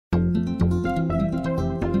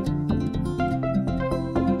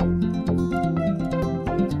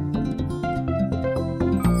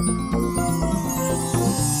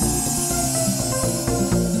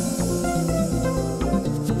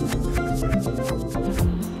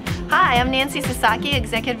Hi, I'm Nancy Sasaki,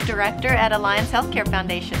 Executive Director at Alliance Healthcare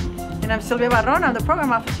Foundation. And I'm Sylvia Barron, I'm the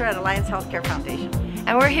Program Officer at Alliance Healthcare Foundation.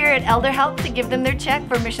 And we're here at ElderHelp to give them their check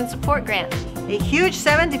for Mission Support Grant. A huge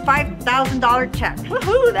 $75,000 check.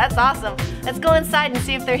 Woohoo, that's awesome. Let's go inside and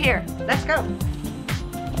see if they're here. Let's go.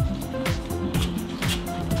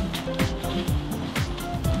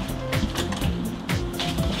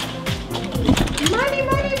 Money,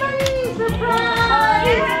 money, money!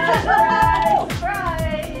 Surprise! Surprise!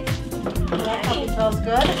 That puppy smells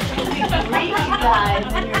good. Greet you guys.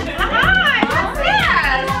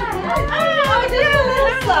 Oh, just a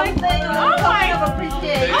little something. Oh my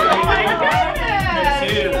appreciation. Oh my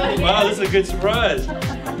goodness! Wow, this is a good surprise.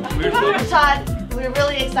 Todd, we're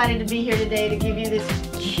really excited to be here today to give you this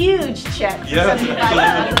huge check. Yeah.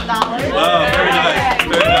 $75,000. Wow, very nice.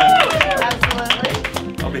 Very nice.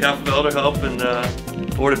 Absolutely. On behalf of ElderHelp and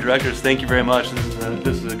Board of Directors, thank you very much.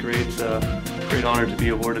 This is a great honor to be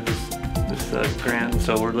awarded this grant.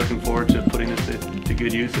 So we're looking forward to putting this to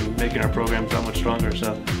good use and making our programs that much stronger.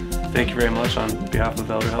 So thank you very much on behalf of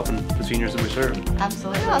ElderHelp and the seniors that we serve.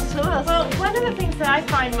 Absolutely. Who else? Well, one of the things that I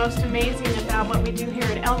find most amazing about what we do here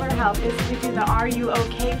at ElderHelp is we do the Are You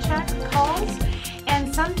OK check calls.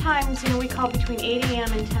 And sometimes, we call between 8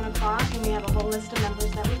 a.m. and 10 o'clock, and we have a whole list of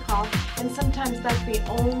numbers that we call. And sometimes that's the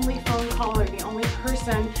only phone call or the only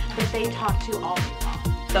person that they talk to all day long.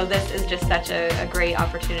 So this is just such a great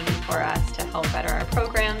opportunity for us to help better our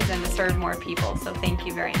programs and to serve more people. So thank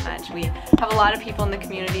you very much. We have a lot of people in the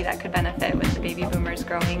community that could benefit with the baby boomers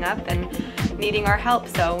growing up and needing our help.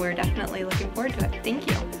 So we're definitely looking forward to it. Thank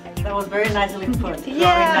you. That was very nicely put.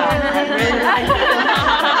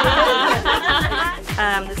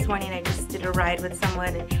 This morning I just did a ride with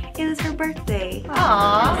someone and it was her birthday.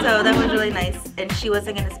 Aww. So that was really nice, and she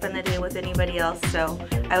wasn't going to spend the day with anybody else, so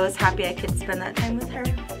I was happy I could spend that time with her.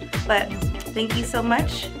 But thank you so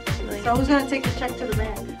much. Really. So who's going to take the check to the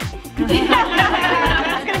bank?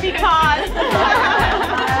 It's going to be Todd.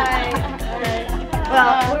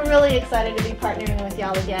 Well, we're really excited to be partnering with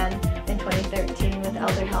y'all again in 2013 with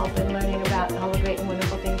ElderHelp and learning about all the great and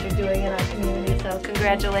wonderful things you're doing in our community. So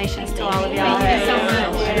congratulations to all of y'all. Thank you so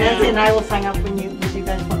much. Nancy and I will sign up when you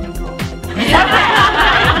guys want to go. Thank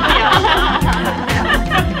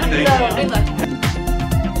you. Good luck.